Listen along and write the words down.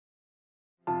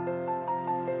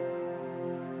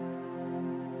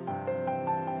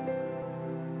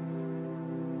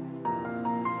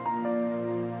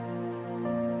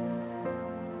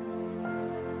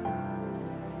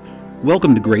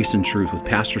Welcome to Grace and Truth with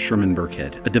Pastor Sherman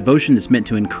Burkhead, a devotion that's meant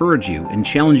to encourage you and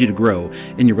challenge you to grow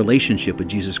in your relationship with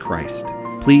Jesus Christ.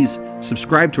 Please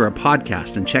subscribe to our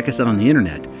podcast and check us out on the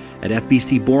internet at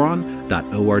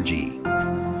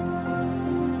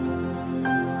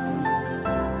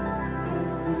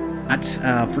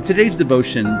fbcboron.org. For today's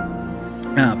devotion,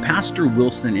 Pastor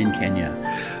Wilson in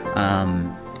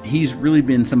Kenya. He's really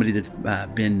been somebody that's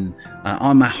been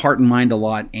on my heart and mind a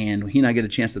lot, and he and I get a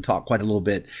chance to talk quite a little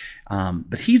bit.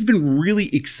 But he's been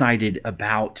really excited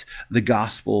about the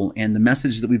gospel and the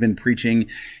message that we've been preaching,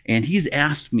 and he's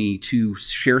asked me to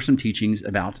share some teachings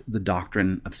about the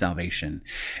doctrine of salvation.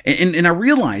 And I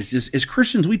realized as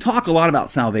Christians, we talk a lot about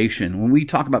salvation when we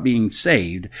talk about being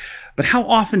saved, but how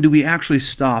often do we actually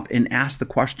stop and ask the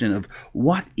question of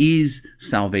what is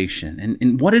salvation?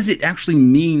 And what does it actually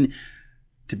mean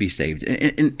to be saved?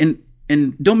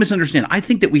 And don't misunderstand. I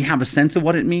think that we have a sense of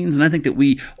what it means, and I think that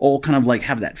we all kind of like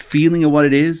have that feeling of what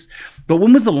it is. But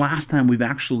when was the last time we've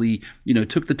actually,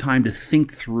 took the time to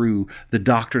think through the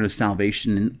doctrine of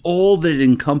salvation and all that it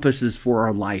encompasses for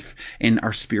our life and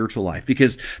our spiritual life?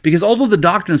 Because although the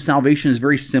doctrine of salvation is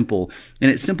very simple, and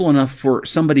it's simple enough for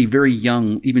somebody very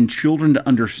young, even children, to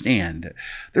understand,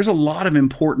 there's a lot of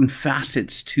important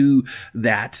facets to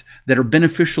that are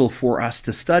beneficial for us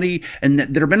to study, and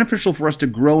that are beneficial for us to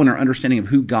grow in our understanding of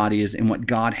who God is and what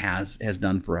God has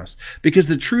done for us. Because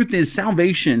the truth is,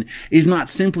 salvation is not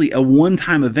simply a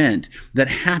one-time event that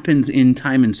happens in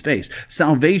time and space.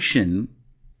 Salvation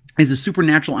is a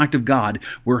supernatural act of God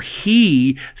where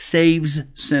He saves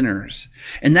sinners.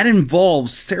 And that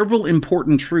involves several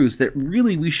important truths that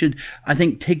really we should, I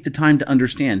think, take the time to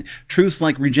understand. Truths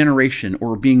like regeneration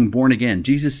or being born again.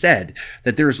 Jesus said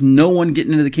that there's no one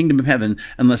getting into the kingdom of heaven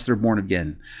unless they're born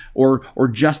again. Or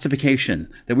justification,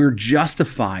 that we're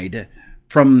justified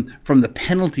from the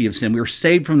penalty of sin. We are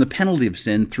saved from the penalty of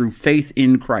sin through faith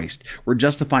in Christ. We're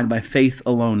justified by faith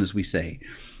alone, as we say.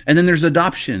 And then there's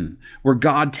adoption, where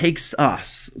God takes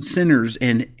us, sinners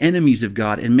and enemies of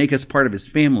God, and make us part of His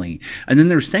family. And then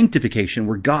there's sanctification,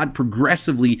 where God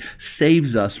progressively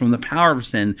saves us from the power of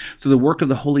sin through the work of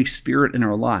the Holy Spirit in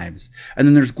our lives. And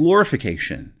then there's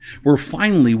glorification, where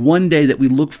finally, one day that we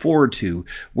look forward to,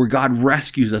 where God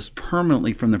rescues us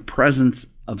permanently from the presence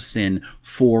of sin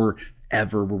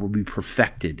forever, where we'll be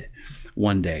perfected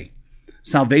one day.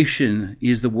 Salvation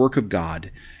is the work of God,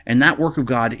 and that work of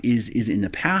God is in the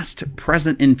past,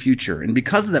 present, and future. And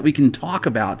because of that, we can talk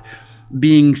about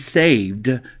being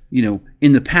saved, in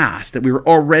the past, that we were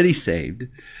already saved.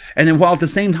 And then while at the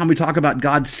same time we talk about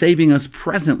God saving us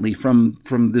presently from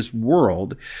this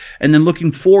world, and then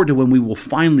looking forward to when we will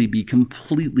finally be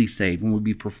completely saved, when we'll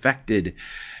be perfected,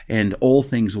 and all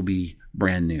things will be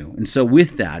brand new. And so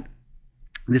with that,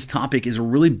 this topic is a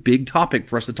really big topic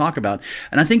for us to talk about,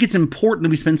 and I think it's important that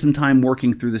we spend some time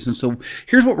working through this. And so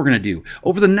here's what we're going to do.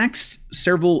 Over the next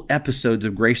several episodes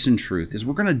of Grace and Truth is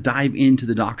we're going to dive into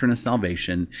the doctrine of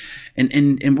salvation, and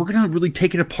we're going to really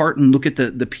take it apart and look at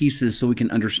the pieces so we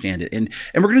can understand it. And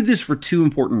we're going to do this for two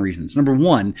important reasons. Number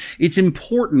one, it's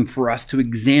important for us to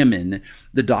examine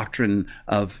the doctrine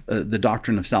of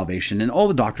salvation and all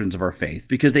the doctrines of our faith,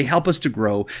 because they help us to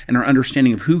grow in our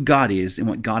understanding of who God is and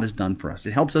what God has done for us.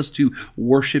 It helps us to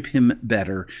worship Him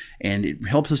better, and it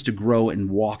helps us to grow and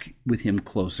walk with Him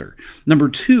closer. Number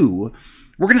two,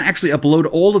 we're going to actually upload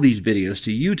all of these videos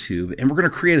to YouTube, and we're going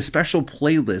to create a special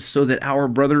playlist so that our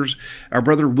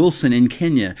brother Wilson in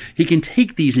Kenya, he can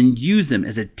take these and use them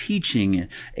as a teaching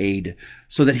aid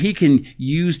so that he can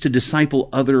use to disciple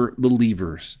other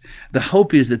believers. The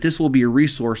hope is that this will be a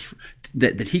resource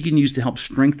that he can use to help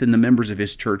strengthen the members of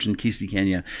his church in Kisii,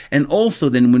 Kenya. And also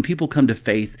then when people come to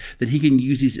faith, that he can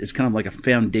use these as kind of like a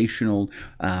foundational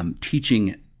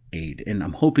teaching aid. And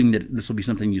I'm hoping that this will be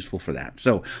something useful for that.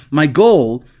 So my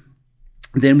goal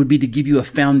then would be to give you a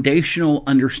foundational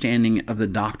understanding of the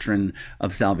doctrine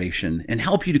of salvation and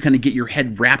help you to kind of get your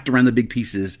head wrapped around the big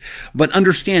pieces. But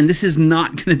understand, this is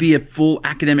not going to be a full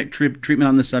academic treatment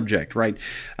on the subject, right?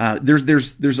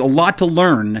 There's a lot to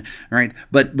learn, right?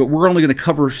 But we're only going to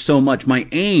cover so much. My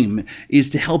aim is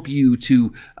to help you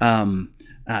to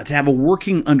have a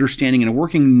working understanding and a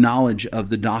working knowledge of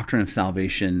the doctrine of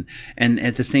salvation, and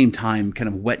at the same time kind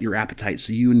of whet your appetite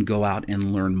so you can go out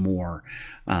and learn more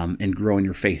and grow in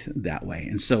your faith that way.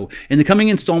 And so in the coming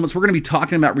installments, we're going to be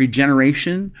talking about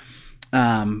regeneration,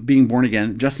 being born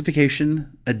again,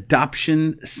 justification,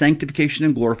 adoption, sanctification,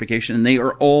 and glorification. And they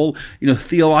are all,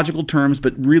 theological terms,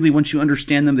 but really once you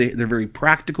understand them, they're very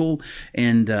practical,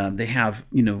 and they have,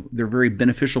 they're very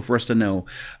beneficial for us to know.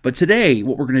 But today,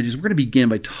 what we're going to do is we're going to begin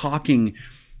by talking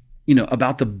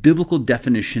about the biblical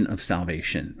definition of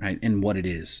salvation, right, and what it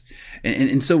is.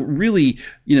 And so really,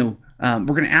 we're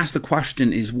going to ask the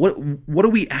question is, what are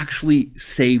we actually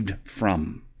saved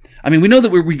from? I mean, we know that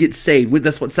we get saved.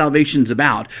 That's what salvation's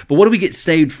about. But what do we get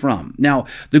saved from? Now,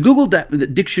 the Google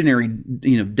dictionary,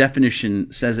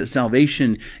 definition says that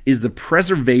salvation is the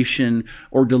preservation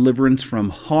or deliverance from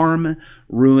harm,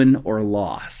 ruin, or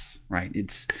loss. Right?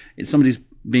 It's somebody's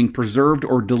being preserved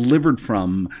or delivered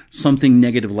from something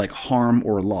negative like harm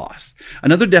or loss.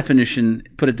 Another definition,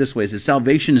 put it this way, is that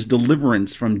salvation is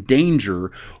deliverance from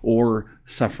danger or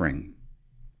suffering.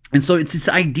 And so it's this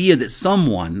idea that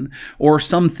someone or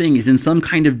something is in some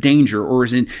kind of danger or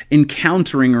is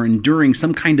encountering or enduring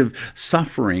some kind of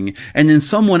suffering, and then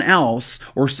someone else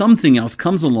or something else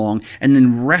comes along and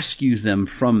then rescues them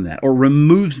from that or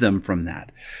removes them from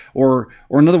that. Or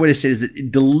another way to say it is that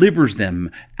it delivers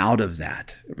them out of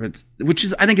that, which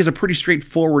I think is a pretty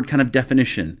straightforward kind of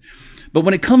definition. But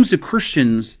when it comes to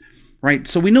Christians, right?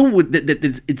 So we know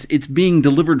that it's being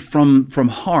delivered from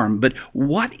harm, but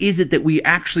what is it that we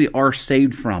actually are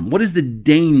saved from? What is the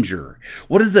danger?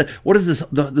 What is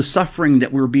the suffering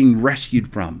that we're being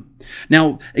rescued from?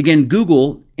 Now, again,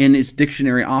 Google in its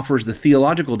dictionary offers the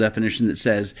theological definition that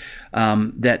says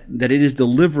that it is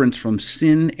deliverance from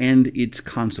sin and its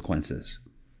consequences,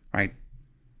 right?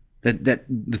 That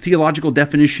the theological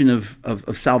definition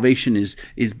of salvation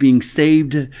is being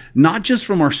saved not just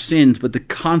from our sins, but the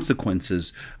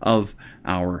consequences of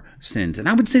our sins. And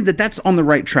I would say that that's on the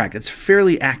right track. It's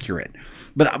fairly accurate.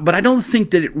 But I don't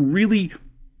think that it really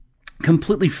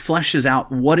completely fleshes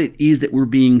out what it is that we're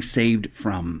being saved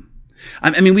from.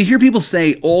 I mean, we hear people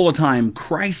say all the time,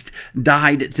 Christ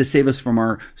died to save us from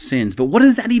our sins. But what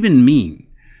does that even mean?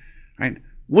 Right?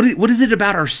 What is it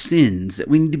about our sins that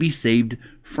we need to be saved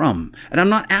from? And I'm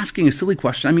not asking a silly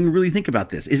question. I mean, really think about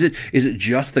this. Is it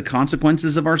just the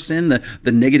consequences of our sin,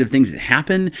 the negative things that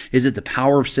happen? Is it the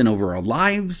power of sin over our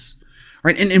lives?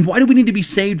 Right? And why do we need to be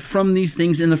saved from these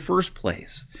things in the first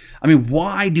place? I mean,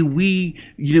 why do we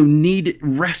need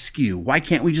rescue? Why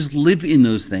can't we just live in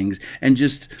those things and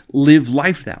just live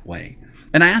life that way?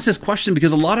 And I ask this question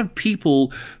because a lot of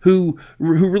people who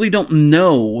really don't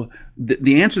know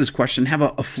the answer to this question have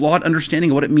a flawed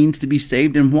understanding of what it means to be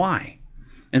saved and why.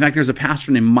 In fact, there's a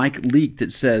pastor named Mike Leake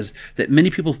that says that many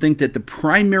people think that the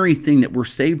primary thing that we're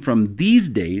saved from these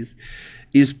days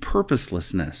is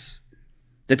purposelessness.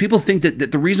 That people think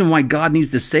that the reason why God needs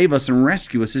to save us and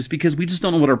rescue us is because we just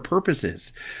don't know what our purpose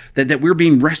is. That we're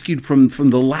being rescued from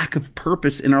the lack of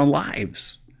purpose in our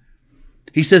lives.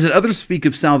 He says that others speak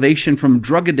of salvation from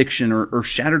drug addiction or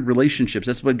shattered relationships.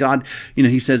 That's what God,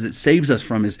 he says that saves us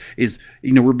from is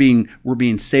we're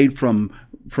being saved from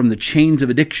the chains of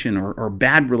addiction or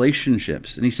bad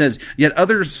relationships. And he says, yet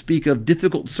others speak of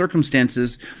difficult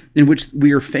circumstances in which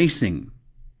we are facing.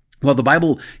 Well, the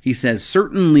Bible, he says,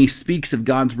 certainly speaks of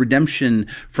God's redemption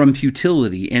from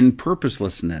futility and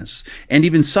purposelessness and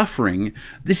even suffering.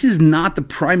 This is not the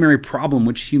primary problem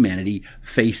which humanity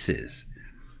faces.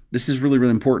 This is really,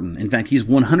 really important. In fact, he's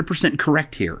 100%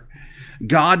 correct here.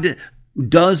 God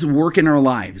does work in our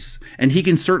lives, and he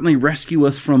can certainly rescue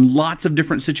us from lots of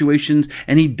different situations,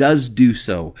 and he does do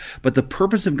so. But the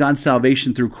purpose of God's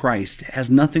salvation through Christ has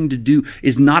nothing to do,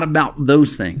 is not about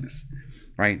those things,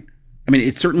 right? I mean,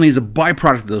 it certainly is a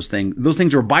byproduct of those things. Those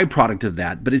things are a byproduct of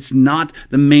that, but it's not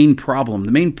the main problem.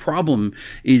 The main problem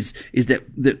is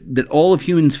that all of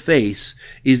humans face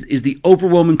is the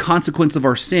overwhelming consequence of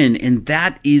our sin, and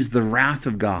that is the wrath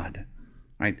of God.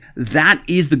 Right? That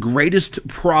is the greatest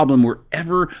problem we're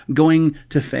ever going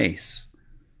to face,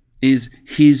 is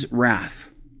his wrath.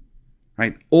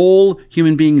 Right? All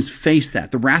human beings face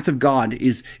that. The wrath of God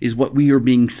is what we are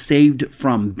being saved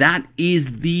from. That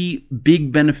is the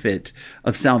big benefit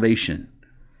of salvation.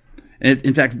 And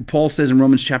in fact, Paul says in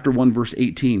Romans chapter 1, verse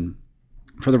 18,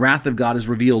 for the wrath of God is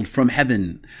revealed from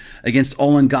heaven against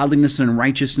all ungodliness and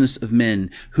unrighteousness of men,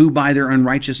 who by their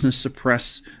unrighteousness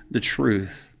suppress the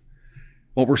truth.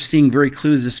 What we're seeing very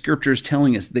clearly is the scripture is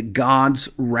telling us that God's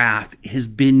wrath has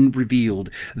been revealed.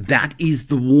 That is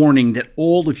the warning that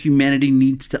all of humanity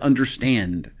needs to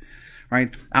understand.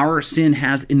 Right? Our sin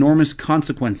has enormous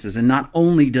consequences, and not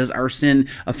only does our sin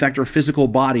affect our physical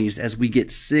bodies as we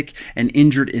get sick and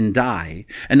injured and die,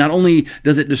 and not only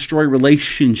does it destroy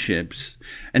relationships,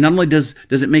 and not only does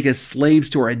it make us slaves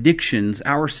to our addictions,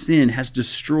 our sin has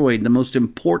destroyed the most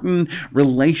important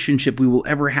relationship we will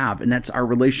ever have, and that's our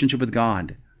relationship with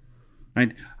God.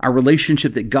 Right? Our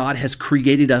relationship that God has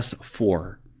created us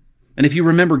for. And if you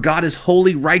remember, God is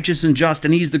holy, righteous, and just,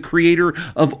 and he's the creator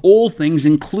of all things,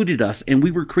 included us, and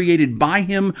we were created by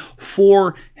him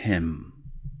for him.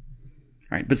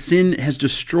 right? But sin has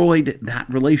destroyed that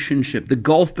relationship. The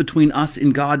gulf between us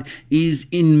and God is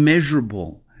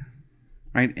immeasurable,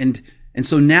 right? And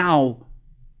so now,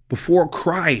 before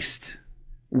Christ,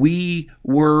 we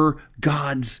were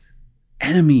God's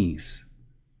enemies.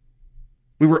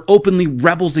 We were openly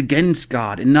rebels against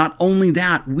God. And not only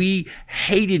that, we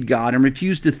hated God and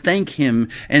refused to thank him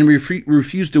and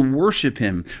refused to worship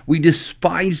him. We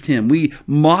despised him. We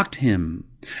mocked him.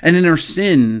 And in our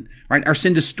sin, right, our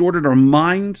sin distorted our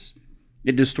minds.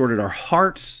 It distorted our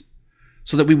hearts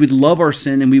so that we would love our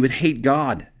sin and we would hate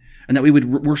God and that we would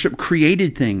worship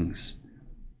created things.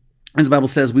 As the Bible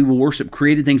says, we will worship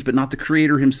created things, but not the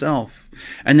Creator himself.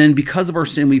 And then because of our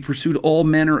sin, we pursued all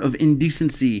manner of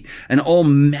indecency and all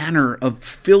manner of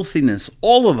filthiness.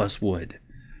 All of us would.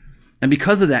 And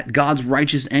because of that, God's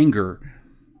righteous anger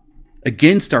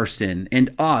against our sin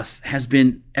and us has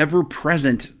been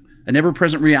ever-present, an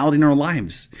ever-present reality in our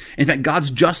lives. In fact,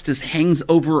 God's justice hangs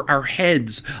over our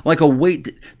heads like a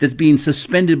weight that's being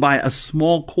suspended by a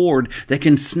small cord that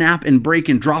can snap and break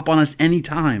and drop on us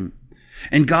anytime.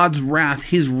 And God's wrath,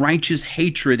 his righteous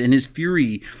hatred and his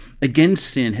fury against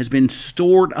sin has been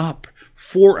stored up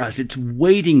for us. It's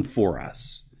waiting for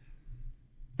us.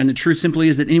 And the truth simply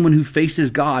is that anybody who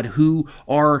faces God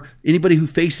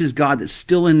that's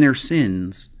still in their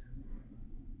sins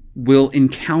will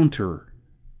encounter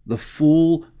the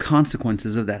full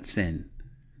consequences of that sin.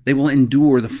 They will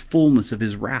endure the fullness of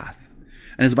his wrath.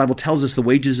 And as the Bible tells us, the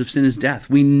wages of sin is death.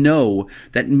 We know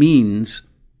that means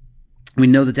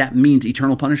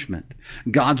eternal punishment.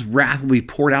 God's wrath will be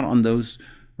poured out on those,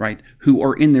 right, who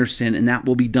are in their sin, and that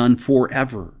will be done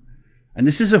forever. And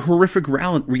this is a horrific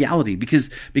reality because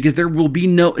there will be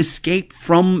no escape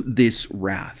from this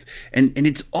wrath. And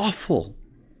it's awful.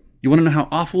 You want to know how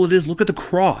awful it is? Look at the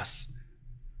cross.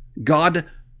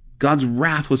 God's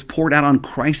wrath was poured out on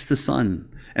Christ the Son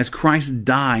as Christ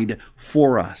died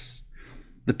for us.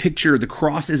 The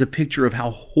cross is a picture of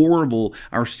how horrible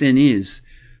our sin is,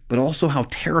 but also how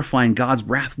terrifying God's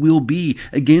wrath will be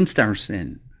against our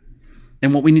sin.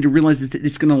 And what we need to realize is that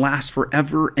it's going to last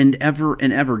forever and ever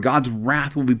and ever. God's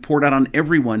wrath will be poured out on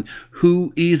everyone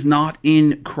who is not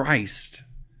in Christ.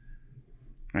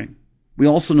 Right? We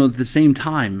also know at the same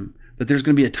time that there's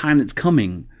going to be a time that's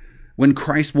coming when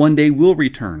Christ one day will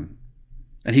return.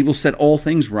 And he will set all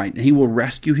things right. And he will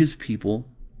rescue his people.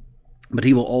 But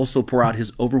he will also pour out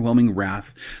his overwhelming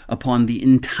wrath upon the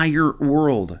entire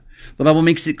world. The Bible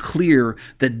makes it clear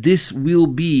that this will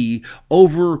be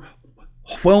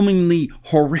overwhelmingly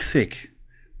horrific,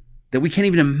 that we can't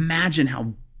even imagine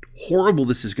how horrible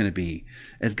this is going to be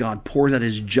as God pours out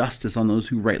his justice on those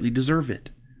who rightly deserve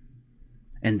it.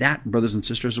 And that, brothers and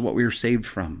sisters, is what we are saved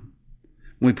from.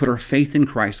 When we put our faith in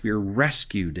Christ, we are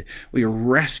rescued. We are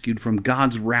rescued from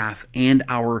God's wrath and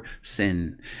our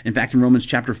sin. In fact, in Romans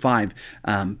chapter 5,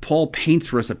 Paul paints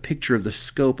for us a picture of the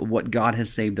scope of what God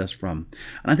has saved us from.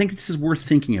 And I think this is worth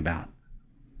thinking about.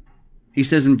 He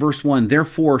says in verse 1,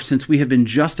 "Therefore, since we have been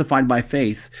justified by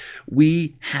faith,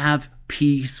 we have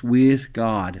peace with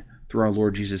God through our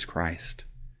Lord Jesus Christ."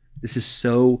 This is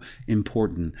so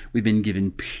important. We've been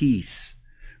given peace.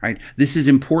 Right? This is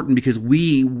important because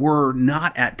we were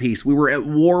not at peace. We were at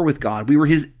war with God. We were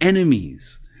his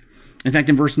enemies. In fact,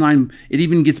 in verse 9, it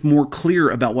even gets more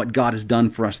clear about what God has done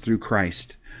for us through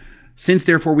Christ. "Since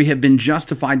therefore we have been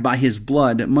justified by his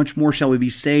blood, much more shall we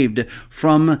be saved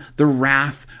from the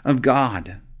wrath of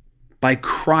God." By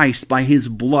Christ, by his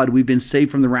blood, we've been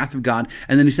saved from the wrath of God.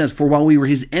 And then he says, "For while we were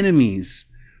his enemies,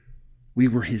 we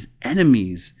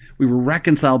were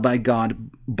reconciled by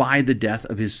God by the death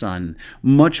of his Son.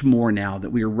 Much more now that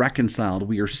we are reconciled,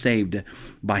 we are saved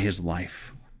by his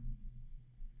life."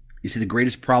 You see, the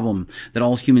greatest problem that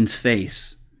all humans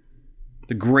face,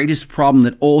 the greatest problem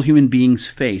that all human beings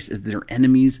face is they're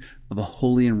enemies of a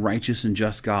holy and righteous and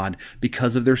just God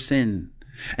because of their sin.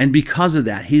 And because of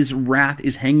that, his wrath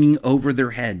is hanging over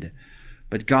their head.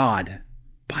 But God,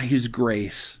 by his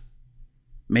grace,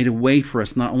 made a way for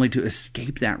us not only to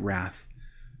escape that wrath,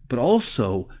 but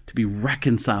also to be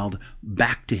reconciled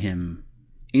back to him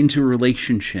into a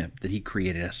relationship that he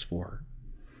created us for.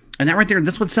 And that right there,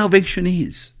 that's what salvation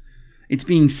is. It's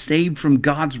being saved from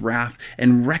God's wrath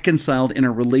and reconciled in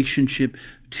a relationship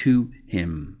to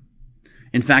him.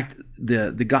 In fact,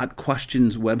 the Got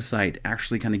Questions website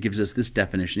actually kind of gives us this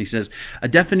definition. He says, "A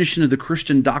definition of the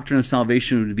Christian doctrine of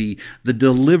salvation would be the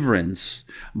deliverance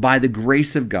by the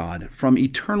grace of God from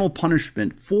eternal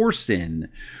punishment for sin,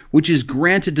 which is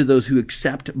granted to those who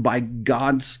accept by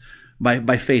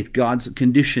faith God's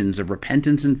conditions of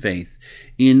repentance and faith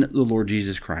in the Lord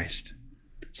Jesus Christ.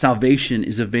 Salvation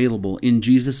is available in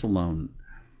Jesus alone.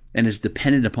 and is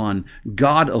dependent upon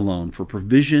God alone for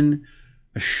provision,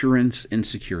 assurance, and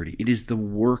security. It is the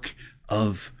work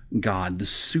of God, the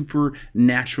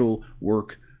supernatural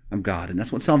work of God. And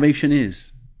that's what salvation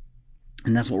is.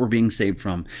 And that's what we're being saved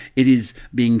from. It is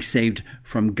being saved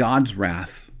from God's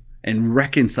wrath and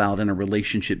reconciled in a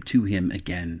relationship to him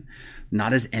again,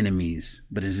 not as enemies,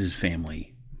 but as his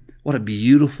family. What a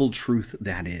beautiful truth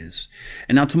that is.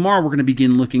 And now tomorrow we're going to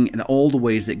begin looking at all the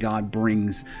ways that God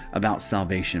brings about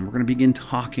salvation. We're going to begin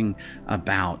talking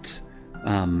about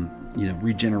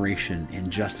regeneration and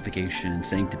justification and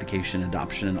sanctification,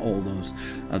 adoption, and all those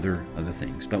other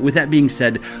things. But with that being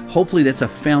said, hopefully that's a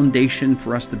foundation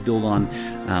for us to build on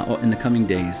in the coming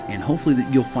days, and hopefully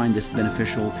that you'll find this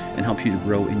beneficial and help you to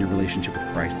grow in your relationship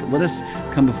with Christ. But let us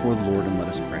come before the Lord and let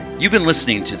us pray. You've been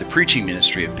listening to the preaching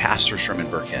ministry of Pastor Sherman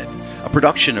Burkhead, a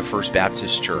production of First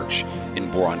Baptist Church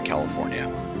in Boron, California.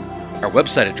 Our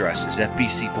website address is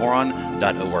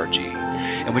fbcboron.org.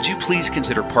 And would you please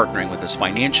consider partnering with us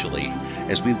financially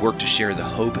as we work to share the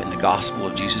hope and the gospel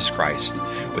of Jesus Christ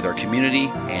with our community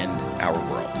and our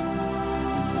world.